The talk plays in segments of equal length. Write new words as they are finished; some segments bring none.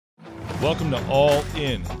Welcome to All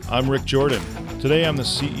In. I'm Rick Jordan. Today I'm the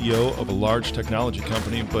CEO of a large technology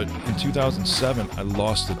company, but in 2007 I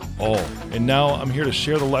lost it all. And now I'm here to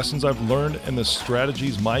share the lessons I've learned and the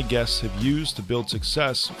strategies my guests have used to build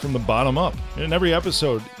success from the bottom up. And in every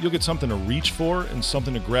episode, you'll get something to reach for and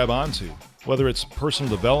something to grab onto, whether it's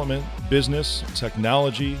personal development, business,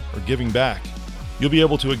 technology, or giving back. You'll be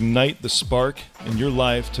able to ignite the spark in your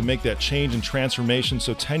life to make that change and transformation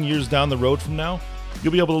so 10 years down the road from now,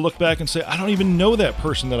 you'll be able to look back and say, I don't even know that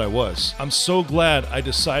person that I was. I'm so glad I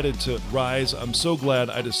decided to rise. I'm so glad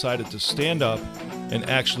I decided to stand up and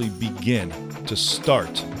actually begin, to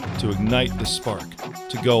start, to ignite the spark,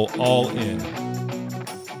 to go all in.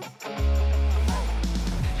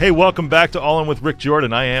 Hey, welcome back to All In with Rick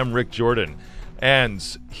Jordan. I am Rick Jordan. And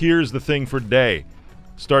here's the thing for today.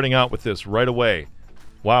 Starting out with this right away.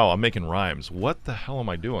 Wow, I'm making rhymes. What the hell am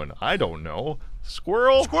I doing? I don't know.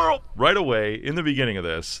 Squirrel? Squirrel! Right away in the beginning of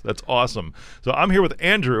this. That's awesome. So I'm here with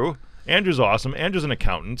Andrew. Andrew's awesome. Andrew's an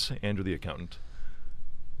accountant. Andrew the accountant.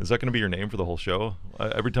 Is that going to be your name for the whole show?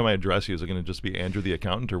 Every time I address you, is it going to just be Andrew the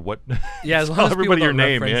accountant or what? Yeah, as long as everybody people don't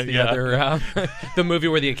your name. reference the movie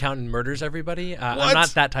where the accountant murders everybody. I'm not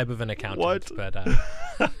that type of an accountant. What?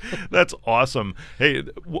 But That's awesome. Hey,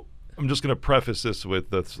 I'm just going to preface this with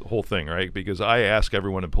the whole thing, right? Because I ask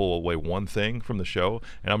everyone to pull away one thing from the show,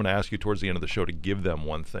 and I'm going to ask you towards the end of the show to give them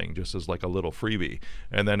one thing, just as like a little freebie.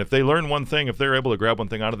 And then if they learn one thing, if they're able to grab one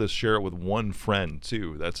thing out of this, share it with one friend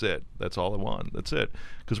too. That's it. That's all I want. That's it.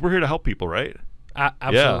 Because we're here to help people, right?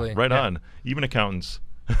 Absolutely. Yeah, right on. Even accountants.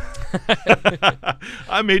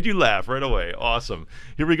 I made you laugh right away. Awesome.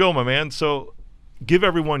 Here we go, my man. So give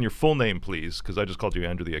everyone your full name, please, because I just called you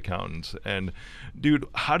Andrew the accountant. And, dude,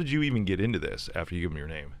 how did you even get into this after you give them your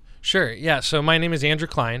name? Sure. Yeah. So my name is Andrew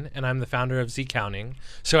Klein, and I'm the founder of Z Counting.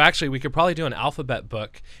 So actually, we could probably do an alphabet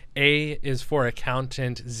book. A is for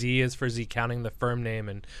accountant, Z is for Z Counting, the firm name,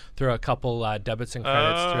 and throw a couple debits and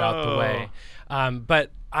credits throughout the way.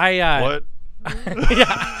 But I what?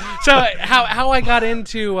 yeah. So how I got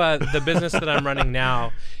into the business that I'm running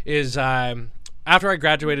now is after I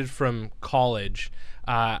graduated from college,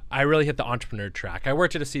 I really hit the entrepreneur track. I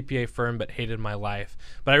worked at a CPA firm but hated my life.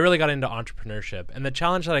 But I really got into entrepreneurship. And the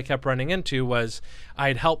challenge that I kept running into was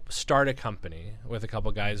I'd help start a company with a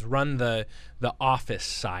couple guys, run the office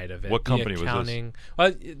side of it. What company was this?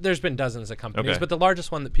 Well, there's been dozens of companies, Okay. but the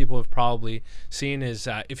largest one that people have probably seen is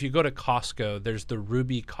if you go to Costco, there's the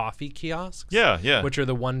Ruby coffee kiosks. Yeah. Which are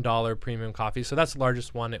the $1 premium coffee. So that's the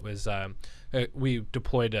largest one. It was we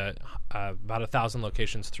deployed about 1,000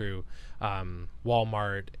 locations through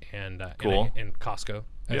Walmart and Cool. and Costco.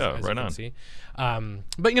 As Yeah, you right can on. see.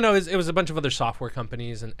 But it was a bunch of other software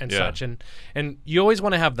companies and Yeah. such, and you always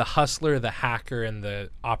want to have the hustler, the hacker, and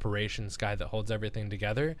the operations guy that holds everything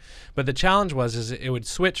together. But the challenge is it would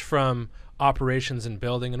switch from operations and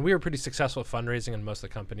building, and we were pretty successful at fundraising in most of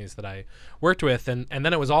the companies that I worked with, and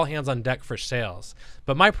then it was all hands on deck for sales.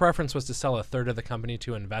 But my preference was to sell a third of the company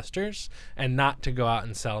to investors and not to go out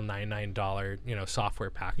and sell $99 software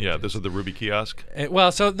packages. Yeah, this is the Ruby kiosk.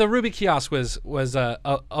 So the Ruby kiosk was a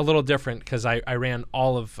little different because I ran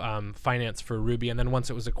all of finance for Ruby, and then once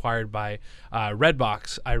it was acquired by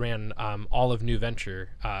Redbox, I ran all of New Venture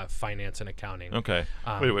finance and accounting. Okay.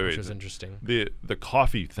 Wait. Which was interesting. The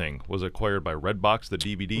coffee thing was acquired by Redbox, the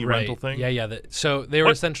DVD Right. rental thing? Yeah. So they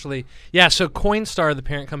were essentially, so Coinstar, the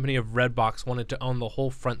parent company of Redbox, wanted to own the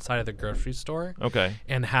whole front side of the grocery store. Okay.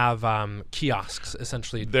 And have kiosks,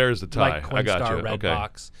 essentially. There's the tie. Like Coinstar, I got you.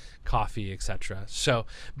 Redbox, coffee, etc. So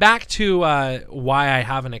back to why I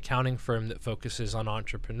have an accounting firm that focuses on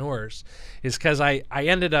entrepreneurs is because I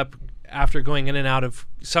ended up, after going in and out of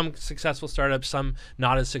some successful startups, some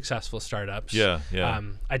not as successful startups. Yeah.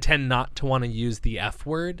 I tend not to want to use the F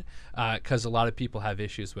word because a lot of people have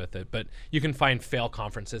issues with it. But you can find fail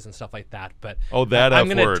conferences and stuff like that. But that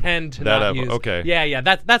I'm F going word. to tend to That not F- use. okay. Yeah.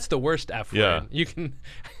 That's the worst F Yeah. word. You can.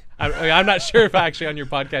 I'm not sure if actually on your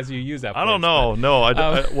podcast you use F words. I don't know. No,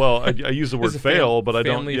 I use the word It's a fail, but I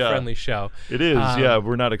don't. Family-friendly show. It is,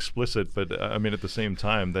 we're not explicit, but I mean, at the same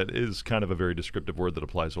time, that is kind of a very descriptive word that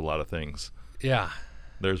applies to a lot of things. Yeah.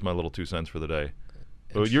 There's my little 2 cents for the day.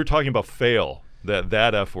 But you're talking about fail,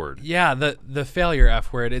 that F word. Yeah, the failure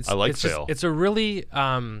F word. I like it's fail. It's a really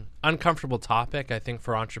uncomfortable topic, I think,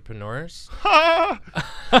 for entrepreneurs.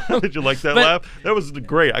 Did you like that laugh? That was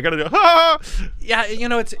great. I got to do. Yeah,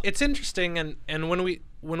 it's interesting, and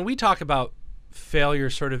when we talk about failure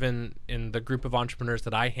sort of in the group of entrepreneurs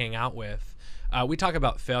that I hang out with, we talk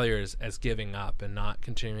about failures as giving up and not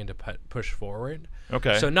continuing to push forward.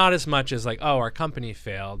 Okay. So not as much as like, oh, our company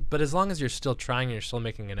failed, but as long as you're still trying and you're still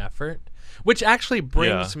making an effort, which actually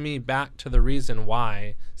brings me back to the reason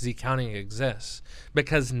why Z Counting exists,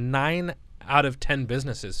 because 9 out of 10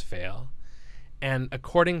 businesses fail. And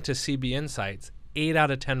according to CB Insights, 8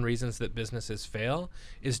 out of 10 reasons that businesses fail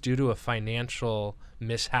is due to a financial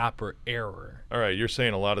mishap or error. All right, you're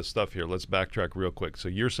saying a lot of stuff here. Let's backtrack real quick. So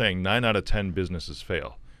you're saying 9 out of 10 businesses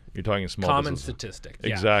fail. You're talking small Common businesses. statistic.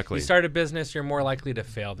 Exactly. You start a business, you're more likely to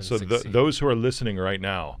fail than succeed. Those who are listening right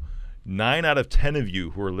now, 9 out of 10 of you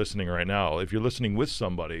who are listening right now, if you're listening with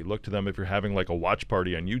somebody, look to them if you're having like a watch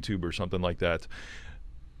party on YouTube or something like that.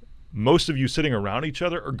 Most of you sitting around each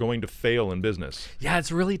other are going to fail in business. Yeah, it's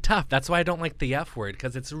really tough. That's why I don't like the F word,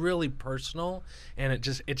 because it's really personal and it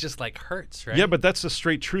just like hurts, right? Yeah, but that's the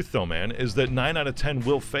straight truth though, man, is that 9 out of 10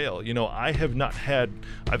 will fail. You know, I've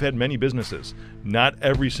had many businesses. Not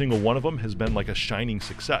every single one of them has been like a shining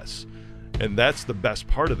success. And that's the best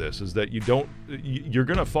part of this, is that you're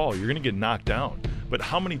going to fall, you're going to get knocked down. But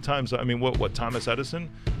how many times, I mean, what Thomas Edison,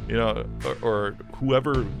 you know, or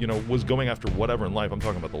whoever, you know, was going after whatever in life, I'm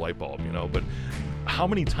talking about the light bulb, you know, but how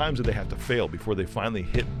many times did they have to fail before they finally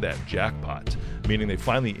hit that jackpot, meaning they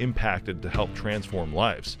finally impacted to help transform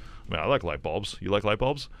lives? I mean, I like light bulbs. You like light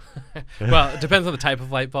bulbs? Well, it depends on the type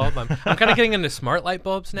of light bulb. I'm kind of getting into smart light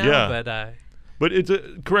bulbs now, yeah. But it's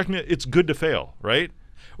correct me, it's good to fail, right?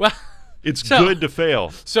 Well, it's good to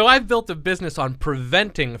fail. So I've built a business on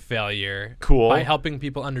preventing failure. Cool. By helping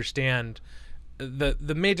people understand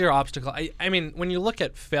the major obstacle. I mean, when you look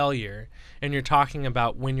at failure and you're talking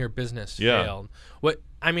about when your business failed,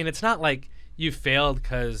 it's not like you failed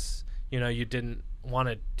because, you know, you didn't want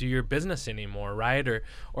to do your business anymore, right?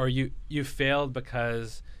 Or you failed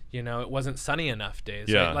because, you know, it wasn't sunny enough days.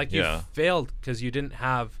 Yeah, right? Like you failed because you didn't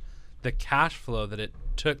have the cash flow that it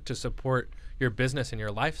took to support your business and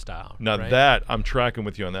your lifestyle. Now right? that I'm tracking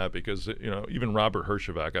with you on that, because, you know, even Robert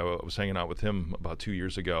Herjavec, I was hanging out with him about 2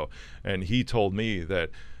 years ago, and he told me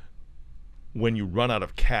that when you run out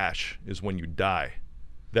of cash is when you die.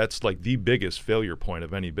 That's like the biggest failure point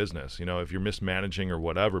of any business, you know, if you're mismanaging or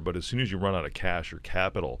whatever. But as soon as you run out of cash or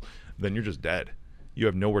capital, then you're just dead. You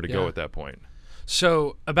have nowhere to go at that point.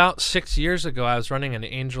 So about 6 years ago, I was running an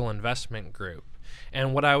angel investment group.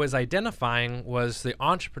 And what I was identifying was the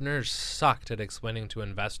entrepreneurs sucked at explaining to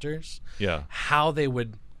investors how they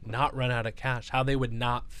would not run out of cash, how they would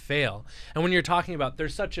not fail. And when you're talking about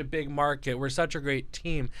there's such a big market, we're such a great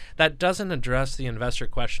team, that doesn't address the investor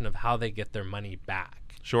question of how they get their money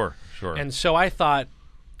back. Sure. And so I thought,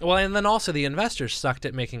 well, and then also the investors sucked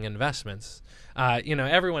at making investments. You know,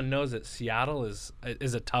 everyone knows that Seattle is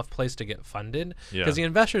a tough place to get funded because the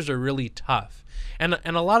investors are really tough. And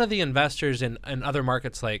a lot of the investors in other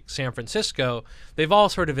markets like San Francisco, they've all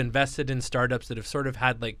sort of invested in startups that have sort of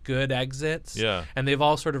had like good exits. Yeah. And they've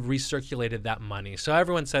all sort of recirculated that money. So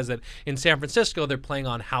everyone says that in San Francisco, they're playing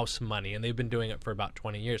on house money, and they've been doing it for about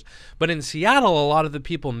 20 years. But in Seattle, a lot of the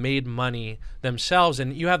people made money themselves.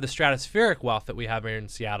 And you have the stratospheric wealth that we have here in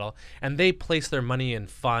Seattle, and they place their money in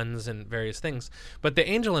funds and various things. But the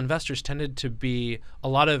angel investors tended to be a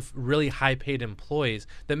lot of really high-paid employees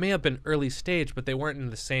that may have been early stage, but they weren't in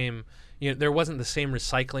the same, you know, there wasn't the same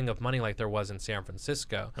recycling of money like there was in San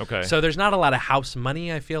Francisco. Okay. So there's not a lot of house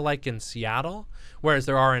money, I feel like, in Seattle, whereas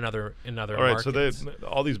there are in other markets. All right, so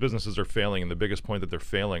all these businesses are failing, and the biggest point that they're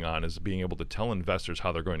failing on is being able to tell investors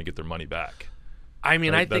how they're going to get their money back. I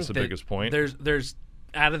mean, right? I think that's the biggest point. There's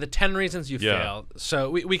out of the 10 reasons you fail, so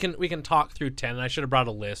we can talk through 10. And I should have brought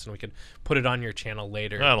a list, and we could put it on your channel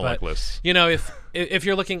later. I don't like lists. You know, if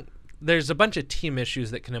you're looking, there's a bunch of team issues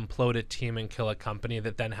that can implode a team and kill a company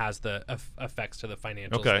that then has the effects to the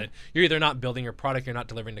financials. Okay. That you're either not building your product, you're not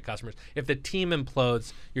delivering to customers. If the team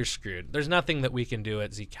implodes, you're screwed. There's nothing that we can do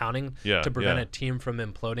at Z Counting to prevent a team from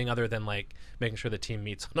imploding other than like making sure the team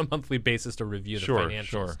meets on a monthly basis to review the financials.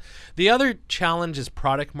 Sure. The other challenge is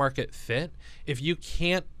product market fit. If you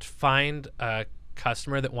can't find a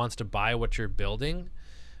customer that wants to buy what you're building,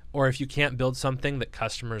 or if you can't build something that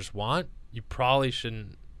customers want, you probably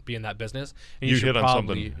shouldn't be in that business, and you should hit on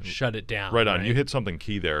probably something shut it down. Right on. You hit something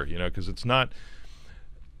key there, you know, because it's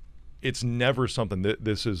never something that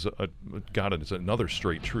this is it's another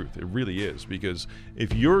straight truth. It really is, because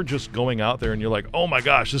if you're just going out there and you're like, oh my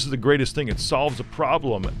gosh, this is the greatest thing, it solves a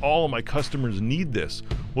problem, all of my customers need this,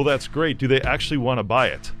 well, that's great. Do they actually want to buy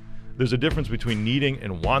it? There's a difference between needing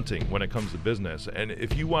and wanting when it comes to business. And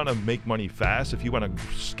if you want to make money fast, if you want to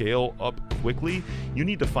scale up quickly, you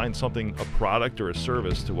need to find something, a product or a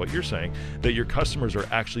service, to what you're saying, that your customers are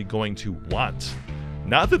actually going to want.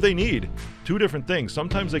 Not that they need. Two different things.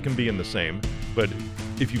 Sometimes they can be in the same, but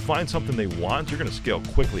if you find something they want, you're going to scale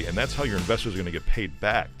quickly, and that's how your investors are going to get paid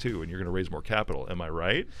back too, and you're going to raise more capital. Am I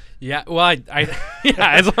right? Yeah. Well, yeah.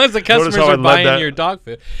 As long as the customers are buying your dog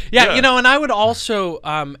food. Yeah. You know, and I would also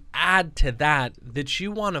add to that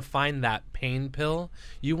you want to find that pain pill.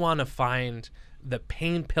 You want to find the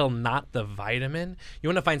pain pill, not the vitamin. You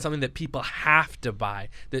want to find something that people have to buy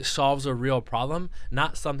that solves a real problem,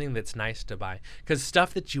 not something that's nice to buy. Because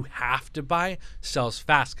stuff that you have to buy sells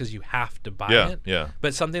fast because you have to buy it. Yeah.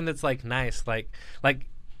 But something that's like nice, like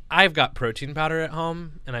I've got protein powder at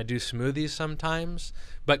home and I do smoothies sometimes,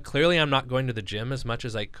 but clearly I'm not going to the gym as much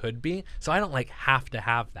as I could be, so I don't have to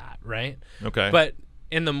have that, right? Okay. But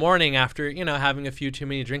in the morning after, having a few too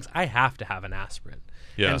many drinks, I have to have an aspirin.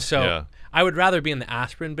 Yeah. And so I would rather be in the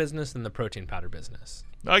aspirin business than the protein powder business.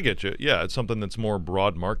 I get you. Yeah, it's something that's more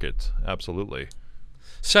broad market. Absolutely.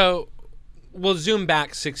 So we'll zoom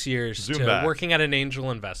back 6 years to working at an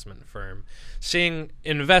angel investment firm, seeing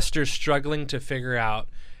investors struggling to figure out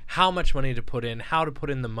how much money to put in, how to put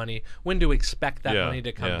in the money, when to expect that money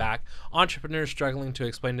to come back. Entrepreneurs struggling to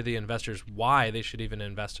explain to the investors why they should even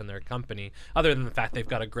invest in their company, other than the fact they've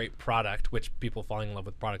got a great product, which people falling in love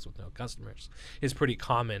with products with no customers is pretty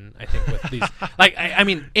common, I think, with these. I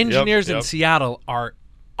mean, engineers in Seattle are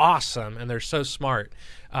awesome, and they're so smart.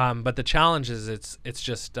 But the challenge is it's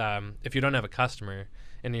just if you don't have a customer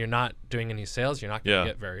and you're not doing any sales, you're not going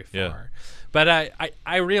to get very far. Yeah. But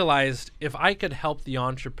I realized if I could help the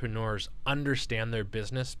entrepreneurs understand their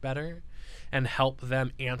business better and help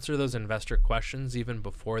them answer those investor questions even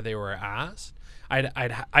before they were asked,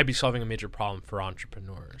 I'd be solving a major problem for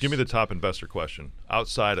entrepreneurs. Give me the top investor question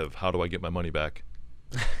outside of how do I get my money back?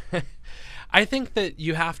 I think that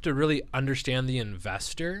you have to really understand the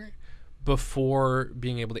investor before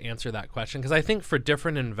being able to answer that question, because I think for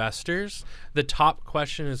different investors, the top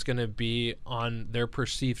question is going to be on their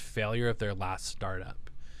perceived failure of their last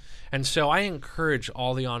startup. And so I encourage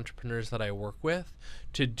all the entrepreneurs that I work with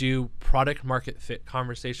to do product market fit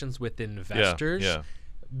conversations with investors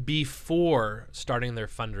before starting their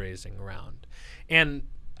fundraising round. And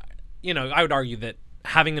I would argue that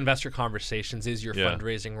having investor conversations is your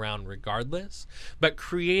fundraising round regardless, but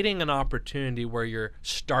creating an opportunity where you're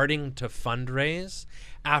starting to fundraise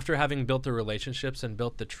after having built the relationships and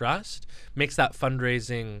built the trust makes that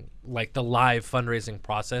fundraising, like the live fundraising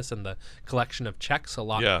process and the collection of checks, a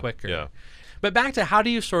lot quicker. Yeah. But back to how do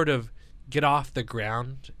you sort of get off the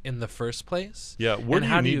ground in the first place? Yeah, where do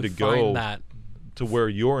you need to go to where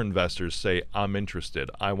your investors say, I'm interested,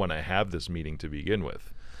 I want to have this meeting to begin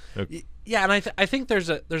with? Okay. Yeah, and I think there's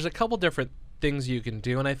a couple different things you can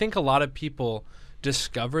do, and I think a lot of people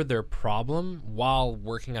discover their problem while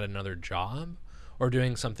working at another job or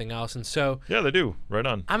doing something else, and so yeah, they do. Right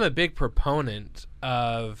on. I'm a big proponent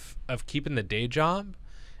of keeping the day job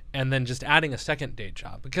and then just adding a second day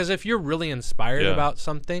job, because if you're really inspired about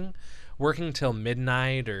something, working till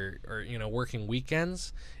midnight or working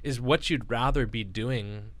weekends is what you'd rather be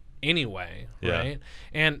doing anyway, right?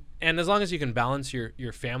 And as long as you can balance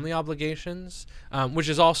your family obligations, which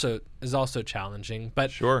is also challenging,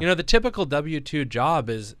 but the typical W-2 job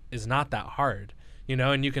is not that hard,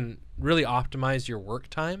 and you can really optimize your work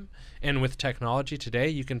time. And with technology today,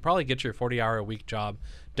 you can probably get your 40-hour-a-week job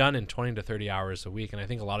done in 20 to 30 hours a week, and I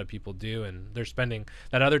think a lot of people do, and they're spending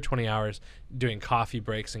that other 20 hours doing coffee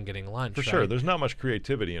breaks and getting lunch. For sure. There's not much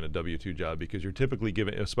creativity in a W-2 job because you're typically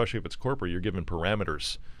given, especially if it's corporate, you're given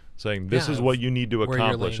parameters saying this is what you need to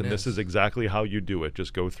accomplish, and this is exactly how you do it.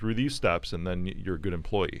 Just go through these steps, and then you're a good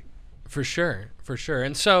employee. For sure.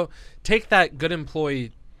 And so take that good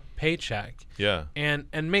employee paycheck and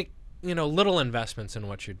make little investments in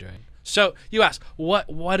what you're doing. So you ask,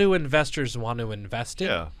 what do investors want to invest in?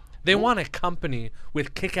 Yeah. They want a company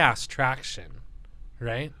with kick-ass traction,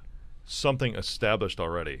 right? Something established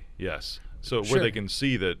already, yes. So where they can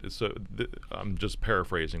see that, I'm just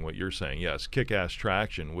paraphrasing what you're saying. Yes, kick-ass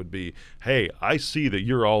traction would be, hey, I see that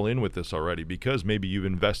you're all in with this already because maybe you've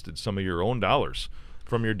invested some of your own dollars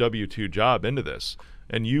from your W-2 job into this,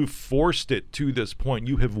 and you forced it to this point.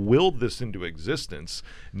 You have willed this into existence.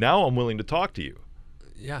 Now I'm willing to talk to you.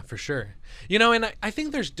 Yeah, for sure. And I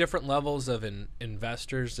think there's different levels of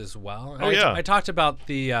investors as well. I talked about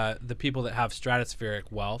the people that have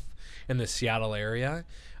stratospheric wealth in the Seattle area.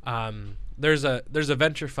 There's a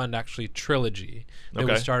venture fund, actually, Trilogy, that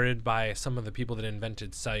Okay. was started by some of the people that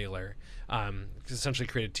invented cellular. Essentially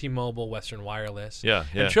created T-Mobile, Western Wireless. Yeah,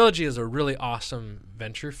 yeah. And Trilogy is a really awesome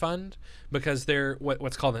venture fund because they're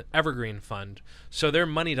what's called an evergreen fund. So their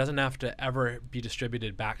money doesn't have to ever be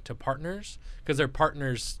distributed back to partners because their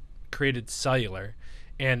partners created cellular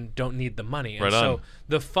and don't need the money. And Right so on.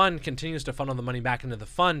 the fund continues to funnel the money back into the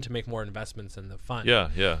fund to make more investments in the fund. Yeah,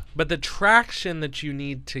 yeah. But the traction that you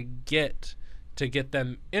need to get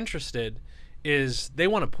them interested is they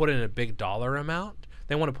want to put in a big dollar amount.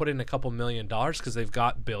 They want to put in a couple $1 million because they've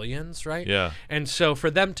got billions, right? Yeah. And so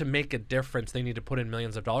for them to make a difference, they need to put in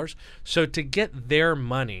millions of dollars. So to get their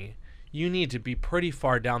money, you need to be pretty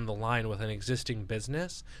far down the line with an existing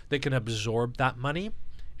business that can absorb that money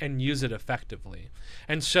and use it effectively.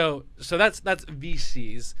 And so that's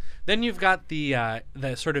VCs. Then you've got the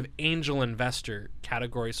sort of angel investor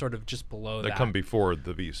category, sort of just below that. That come before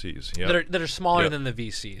the VCs. Yeah. That are smaller Yep. than the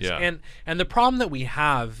VCs. Yeah. And the problem that we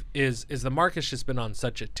have is the market's just been on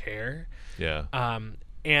such a tear. Yeah.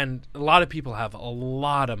 And a lot of people have a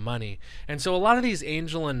lot of money. And so a lot of these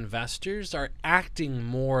angel investors are acting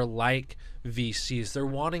more like VCs. They're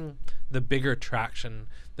wanting the bigger traction.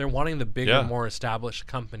 They're wanting the bigger, Yeah. more established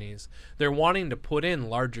companies. They're wanting to put in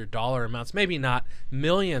larger dollar amounts, maybe not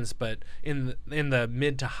millions, but in the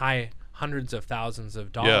mid to high hundreds of thousands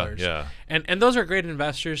of dollars. yeah. And those are great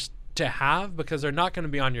investors to have because they're not going to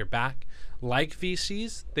be on your back like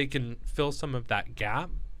VCs. They can fill some of that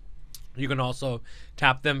gap. You can also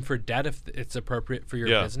tap them for debt if it's appropriate for your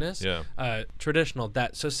Yeah, business. yeah. Traditional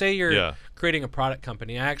debt. So say you're Yeah. creating a product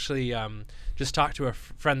company. I actually just talked to a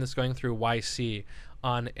friend that's going through YC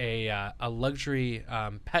on a luxury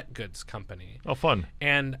pet goods company. Oh, fun.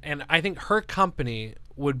 And I think her company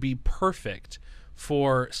would be perfect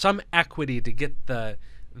for some equity to get the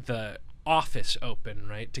office open,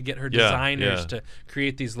 right? To get her Yeah, designers yeah. to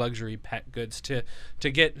create these luxury pet goods, to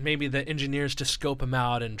get maybe the engineers to scope them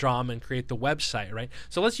out and draw them and create the website, right?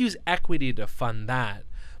 So let's use equity to fund that.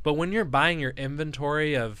 But when you're buying your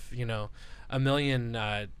inventory of, 1 million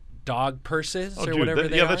dog purses Oh, or dude, whatever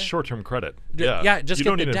they are. that's short-term credit. Yeah, just you get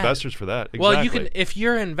don't the need debt. investors for that. Well, you Exactly. can, if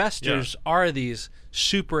your investors are these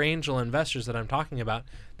super angel investors that I'm talking about,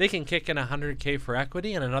 they can kick in $100K for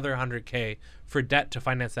equity and another $100K for debt to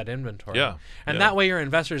finance that inventory. Yeah, And yeah. that way your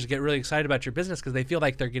investors get really excited about your business because they feel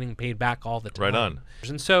like they're getting paid back all the time. Right on.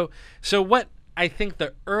 And so what I think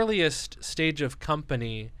the earliest stage of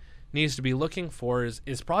company needs to be looking for is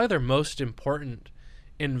probably their most important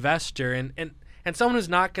investor and someone who's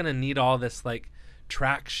not going to need all this like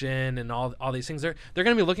traction and all these things. They're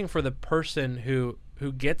going to be looking for the person who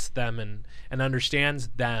gets them and understands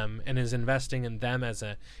them and is investing in them as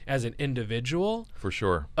an individual, For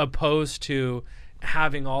sure. opposed to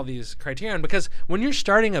having all these criteria. Because when you're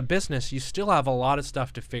starting a business, you still have a lot of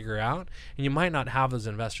stuff to figure out, and you might not have those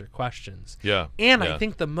investor questions. Yeah. And yeah. I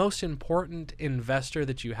think the most important investor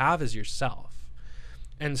that you have is yourself.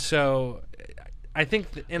 And so I think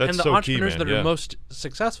and That's the so key, entrepreneurs man, that yeah. are most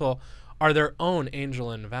successful are their own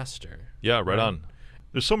angel investor. Yeah, right Right. on.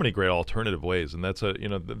 There's so many great alternative ways, and that's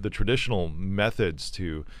the traditional methods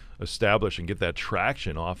to establish and get that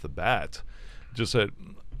traction off the bat. Just that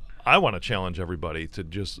I want to challenge everybody to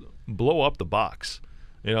just blow up the box,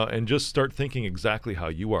 and just start thinking exactly how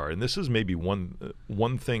you are. And this is maybe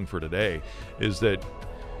one thing for today is that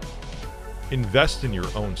invest in your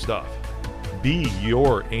own stuff. Be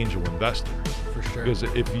your angel investor. For sure. Because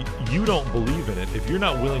if you don't believe in it, if you're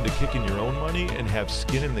not willing to kick in your own money and have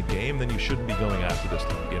skin in the game, then you shouldn't be going after this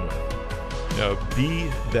to begin with. Be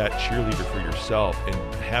that cheerleader for yourself and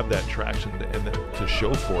have that traction to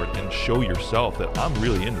show for it and show yourself that I'm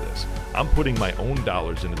really into this. I'm putting my own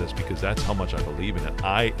dollars into this because that's how much I believe in it.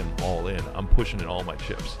 I am all in. I'm pushing in all my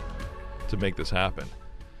chips to make this happen.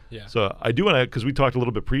 Yeah. So I do want to, because we talked a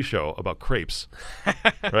little bit pre-show about crepes,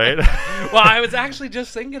 right? Well, I was actually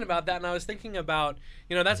just thinking about that, and I was thinking about,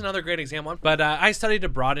 that's another great example. But I studied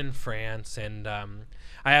abroad in France, and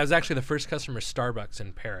I was actually the first customer of Starbucks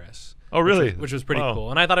in Paris. Oh, really? Which was pretty Wow.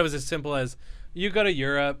 cool. And I thought it was as simple as you go to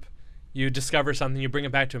Europe, you discover something, you bring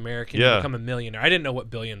it back to America, and Yeah. you become a millionaire. I didn't know what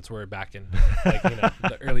billions were back in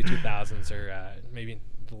the early 2000s or maybe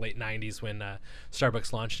the late 90s when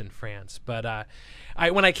Starbucks launched in France. But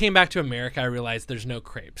when I came back to America, I realized there's no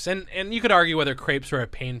crepes. And you could argue whether crepes are a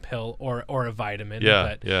pain pill or a vitamin. Yeah,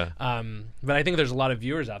 But, yeah. but I think there's a lot of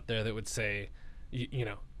viewers out there that would say,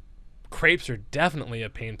 crepes are definitely a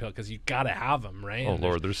pain pill because you got to have them, right? Oh, And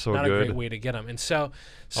Lord, they're so not good. a great way to get them. And so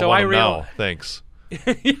I want I 'em realized. now. Thanks.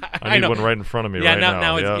 Yeah, I need one right in front of me right now.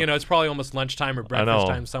 Now yeah. it's, it's probably almost lunchtime or I breakfast know.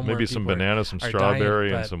 time somewhere. Maybe some People banana, some are strawberry,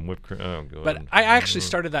 dying, and some whipped cream. Oh, God. But I actually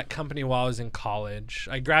started that company while I was in college.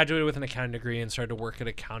 I graduated with an accounting degree and started to work at an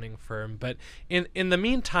accounting firm. But in the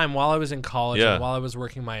meantime, while I was in college and while I was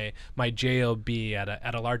working my JOB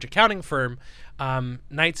at a large accounting firm,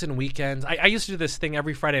 nights and weekends, I used to do this thing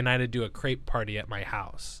every Friday night. I'd do a crepe party at my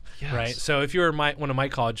house. Yes. Right. So if you were one of my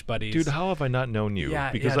college buddies, Dude, how have I not known you?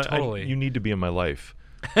 Yeah, because totally. you need to be in my life.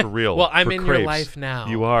 For real. Well, I'm for in crepes. your life now.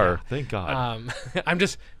 You are. Yeah. Thank God. I'm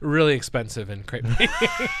just really expensive in crepe.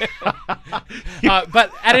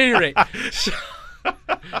 But at any rate,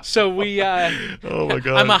 so we. Oh my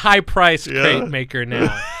God. I'm a high-priced crepe maker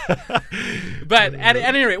now. But at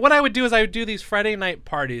any rate, what I would do is I would do these Friday night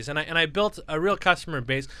parties, and I built a real customer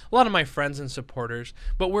base. A lot of my friends and supporters,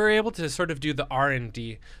 but we were able to sort of do the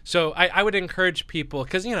R&D. So I would encourage people,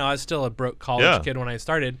 because I was still a broke college kid when I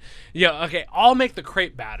started. Yeah, okay, I'll make the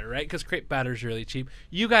crepe batter, right? Because crepe batter is really cheap.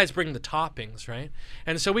 You guys bring the toppings, right?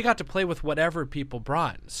 And so we got to play with whatever people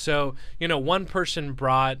brought. So one person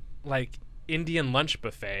brought like Indian lunch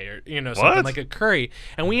buffet or something like a curry,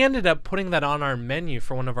 and we ended up putting that on our menu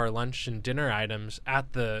for one of our lunch and dinner items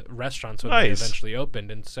at the restaurants when they eventually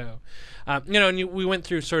opened. And so we went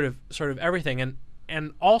through sort of everything,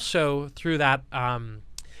 and also through that, I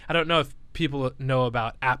don't know if people know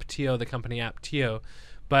about Aptio, the company Aptio,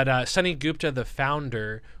 but Sunny Gupta, the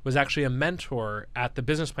founder, was actually a mentor at the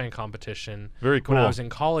business plan competition. Very cool. When I was in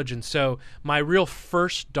college. And so my real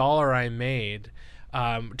first dollar I made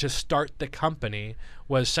to start the company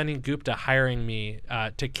was Sunny Gupta hiring me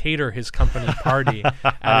to cater his company party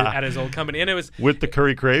at his old company. And it was with the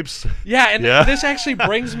curry crepes. Yeah, and this actually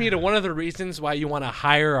brings me to one of the reasons why you want to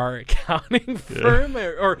hire our accounting firm,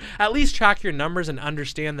 or at least track your numbers and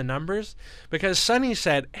understand the numbers. Because Sunny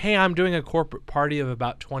said, hey, I'm doing a corporate party of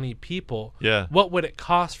about 20 people. Yeah. What would it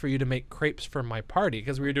cost for you to make crepes for my party?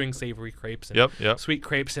 Because we were doing savory crepes and sweet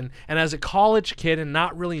crepes. And as a college kid and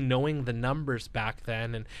not really knowing the numbers back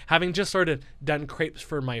then, and having just sort of done crepes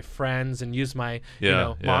for my friends and used my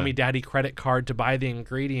mommy daddy credit card to buy the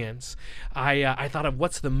ingredients, I thought of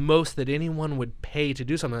what's the most that anyone would pay to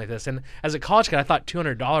do something like this. And as a college kid, I thought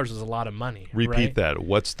 $200 was a lot of money. Repeat that.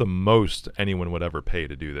 What's the most anyone would ever pay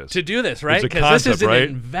to do this? To do this, right? Because this is an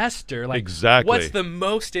investor. Like, exactly. What's the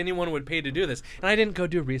most anyone would pay to do this? And I didn't go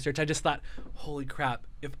do research. I just thought, holy crap,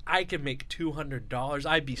 if I could make $200,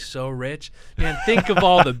 I'd be so rich. Man, think of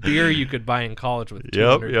all the beer you could buy in college with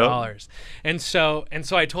 $200. And so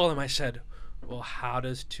I told him, I said, well, how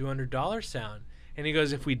does $200 sound? And he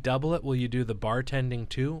goes, if we double it, will you do the bartending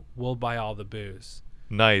too? We'll buy all the booze.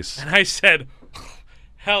 Nice. And I said,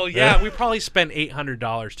 hell yeah. We probably spent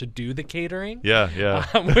 $800 to do the catering. Yeah.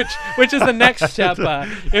 Which is the next step.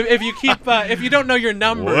 If you don't know your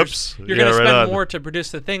numbers, you're going to spend more to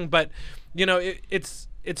produce the thing. But it's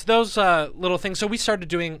those little things. So we started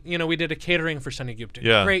doing, we did a catering for Sunny Gupta.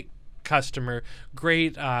 Yeah. Great customer,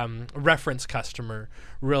 great reference customer,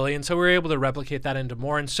 really. And so we were able to replicate that into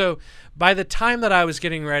more. And so by the time that I was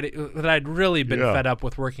getting ready, that I'd really been fed up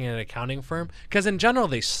with working at an accounting firm, because in general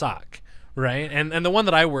they suck, right? And the one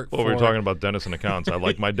that I work for. Well, we were talking about dentists and accountants. I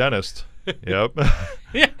like my dentist. Yep.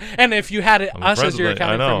 Yeah, and if you had us as your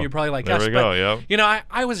accounting firm, you probably like us. There we go. Yep.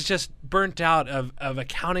 I was just burnt out of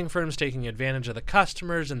accounting firms taking advantage of the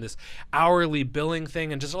customers and this hourly billing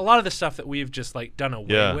thing, and just a lot of the stuff that we've just like done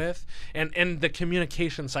away with, and the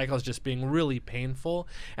communication cycle is just being really painful.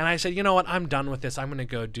 And I said, you know what, I'm done with this. I'm going to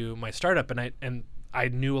go do my startup, and I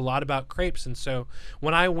knew a lot about crepes, and so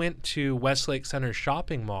when I went to Westlake Center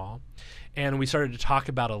shopping mall, and we started to talk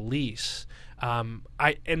about a lease.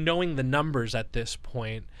 And knowing the numbers at this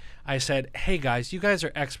point, I said, hey guys, you guys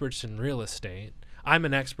are experts in real estate. I'm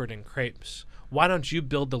an expert in crepes. Why don't you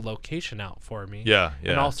build the location out for me? Yeah.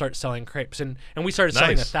 And I'll start selling crepes. And we started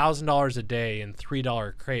selling $1,000 a day in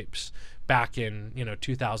 $3 crepes back in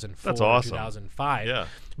 2004, That's awesome. 2005. Yeah.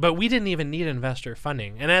 But we didn't even need investor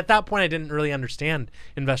funding. And at that point, I didn't really understand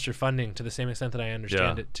investor funding to the same extent that I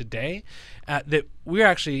understand it today. That we were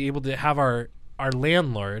actually able to have our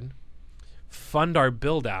landlord fund our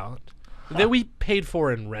build out that we paid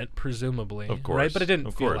for in rent, presumably, of course, right? But it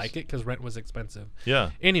didn't feel like it because rent was expensive.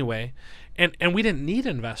 Yeah. Anyway, and we didn't need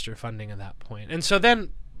investor funding at that point. And so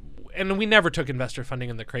then, and we never took investor funding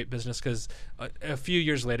in the crepe business because a few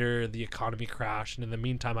years later the economy crashed, and in the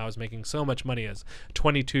meantime I was making so much money as a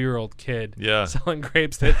 22-year-old kid selling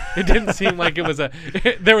crepes that it didn't seem like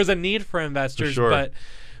there was a need for investors. For sure.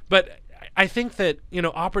 But I think that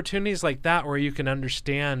opportunities like that where you can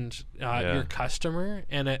understand your customer,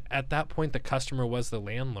 and at that point the customer was the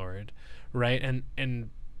landlord, right? And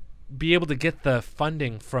be able to get the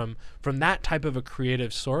funding from that type of a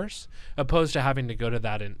creative source, opposed to having to go to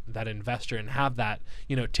that investor and have that,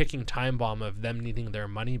 ticking time bomb of them needing their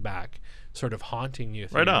money back sort of haunting you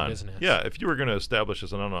through your business. Yeah, if you were going to establish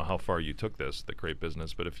this, and I don't know how far you took this, the Crepe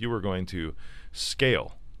business, but if you were going to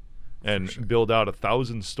scale and build out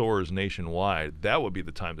 1,000 stores nationwide, that would be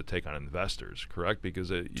the time to take on investors, correct?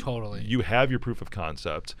 Because totally, you have your proof of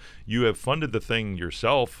concept. You have funded the thing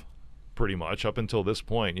yourself pretty much up until this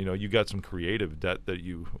point. You got some creative debt that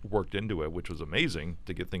you worked into it, which was amazing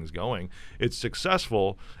to get things going. It's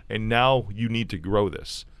successful, and now you need to grow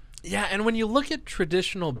this. Yeah, and when you look at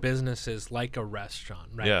traditional businesses like a restaurant,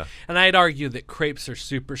 right? Yeah. And I'd argue that crepes are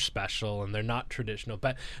super special and they're not traditional,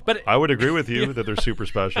 but I would agree with you that they're super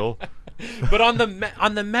special. But on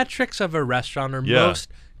the metrics of a restaurant, or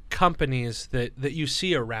most companies that you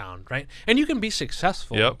see around, right? And you can be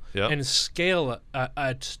successful and scale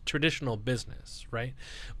a traditional business, right?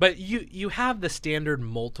 But you have the standard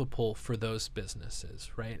multiple for those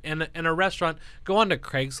businesses, right? And a restaurant, go onto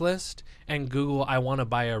Craigslist and Google, I want to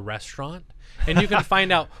buy a restaurant, and you can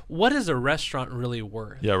find out what is a restaurant really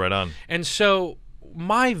worth. Yeah, right on. And so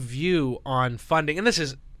my view on funding, and this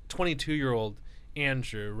is 22-year-old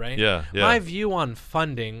Andrew, right? Yeah. My view on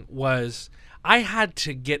funding was I had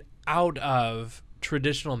to get out of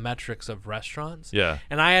traditional metrics of restaurants. Yeah.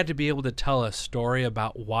 And I had to be able to tell a story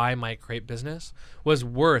about why my crepe business was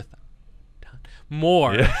worth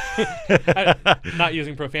more. Yeah. Not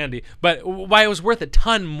using profanity, but why it was worth a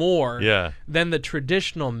ton more than the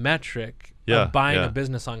traditional metric of buying a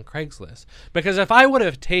business on Craigslist. Because if I would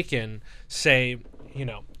have taken, say,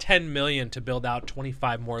 $10 million to build out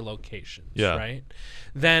 25 more locations, right?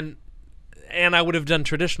 Then, and I would have done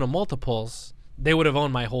traditional multiples, they would have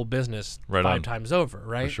owned my whole business 5 times over,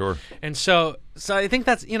 right? For sure. And so I think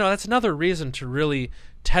that's that's another reason to really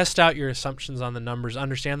test out your assumptions on the numbers,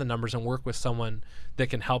 understand the numbers, and work with someone that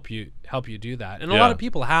can help you do that. And a lot of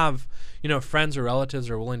people have friends or relatives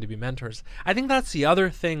who are willing to be mentors. I think that's the other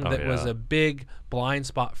thing that was a big blind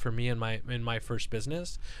spot for me in my first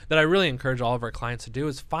business that I really encourage all of our clients to do,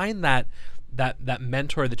 is find that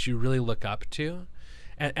mentor that you really look up to.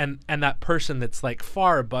 And that person that's like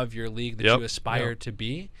far above your league that you aspire to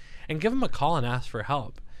be, and give them a call and ask for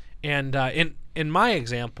help. And in my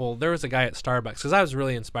example, there was a guy at Starbucks, because I was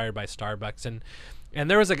really inspired by Starbucks, and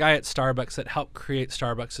there was a guy at Starbucks that helped create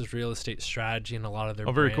Starbucks' real estate strategy and a lot of their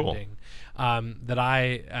branding. That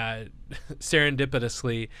I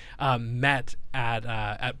serendipitously met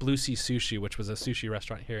at Blue Sea Sushi, which was a sushi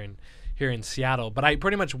restaurant here in Seattle. But I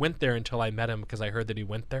pretty much went there until I met him, because I heard that he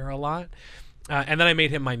went there a lot. And then I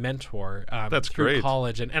made him my mentor That's through great.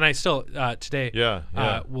 college, and I still today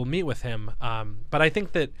will meet with him. But I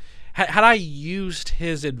think that had I used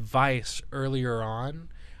his advice earlier on,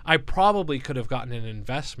 I probably could have gotten an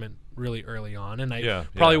investment really early on, and I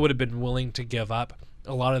probably would have been willing to give up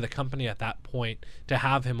a lot of the company at that point to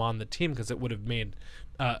have him on the team, because it would have made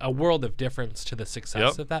a world of difference to the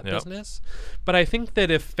success of that business. But I think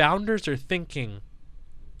that if founders are thinking,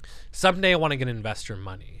 someday I want to get investor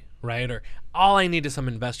money, right? Or all I need is some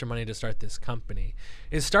investor money to start this company,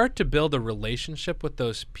 is start to build a relationship with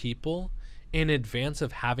those people in advance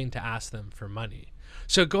of having to ask them for money.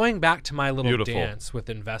 So going back to my little dance with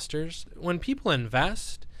investors, when people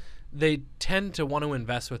invest, they tend to want to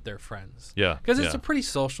invest with their friends. Yeah. Because it's a pretty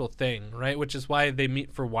social thing, right? Which is why they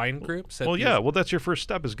meet for wine groups. Well, that's your first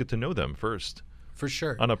step, is get to know them first. For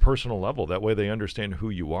sure. On a personal level. That way they understand who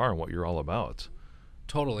you are and what you're all about.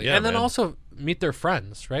 Totally. And then also meet their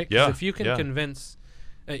friends, right? Because if you can convince,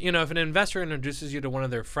 if an investor introduces you to one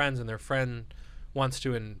of their friends and their friend wants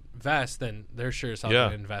to invest, then they're sure as hell going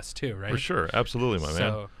to invest too, right? For sure. Absolutely, my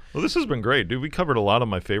man. Well, this has been great, dude. We covered a lot of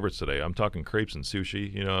my favorites today. I'm talking crepes and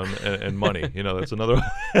sushi, and money. That's another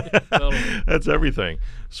That's everything.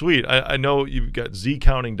 Sweet. I know you've got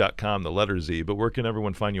zcounting.com, the letter Z, but where can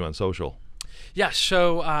everyone find you on social? Yeah,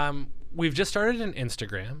 so we've just started an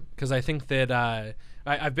Instagram, because I think that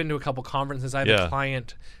I've been to a couple conferences. I have a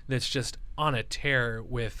client that's just on a tear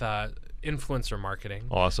with influencer marketing.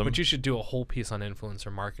 Awesome. Which you should do a whole piece on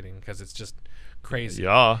influencer marketing, because it's just crazy.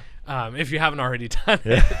 Yeah. If you haven't already done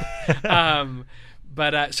it.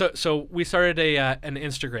 But so we started an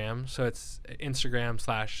Instagram. So it's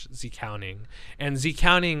Instagram/Zcounting. And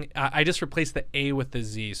Zcounting, I just replaced the A with the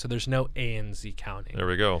Z. So there's no A in Zcounting. There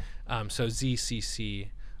we go. So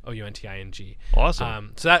ZCCOUNTING.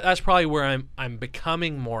 Awesome. So that's probably where I'm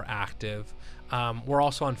becoming more active. We're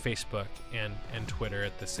also on Facebook and Twitter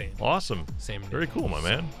at the same. Awesome. Same. Very cool, my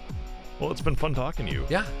man. Well, it's been fun talking to you.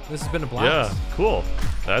 Yeah, this has been a blast. Yeah, cool.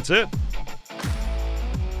 That's it.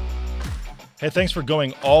 Hey, thanks for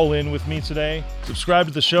going all in with me today. Subscribe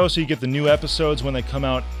to the show so you get the new episodes when they come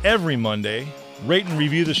out every Monday. Rate and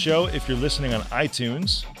review the show if you're listening on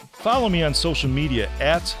iTunes. Follow me on social media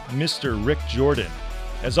at Mr. Rick Jordan.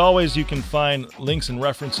 As always, you can find links and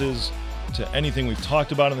references to anything we've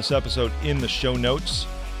talked about in this episode in the show notes.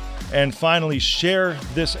 And finally, share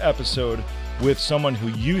this episode with someone who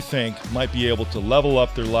you think might be able to level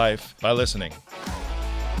up their life by listening.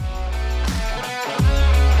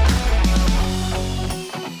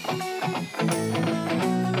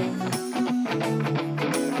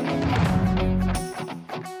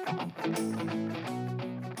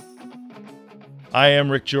 I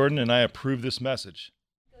am Rick Jordan, and I approve this message.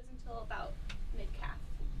 Goes until about mid-calf.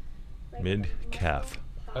 Right Mid-calf.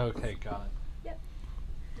 Okay, got it. Yep.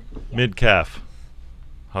 Mid-calf.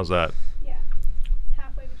 How's that? Yeah.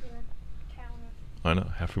 Halfway between a cow I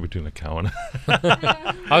know, halfway between a cow and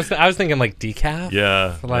I was thinking like decaf.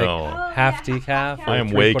 Yeah, Like no. half yeah, decaf. half or calf. I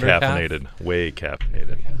am way three-quarter calf? caffeinated. Way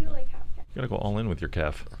caffeinated. I do like half calf. You gotta go all in with your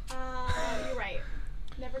calf. You're right.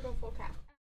 Never go full calf.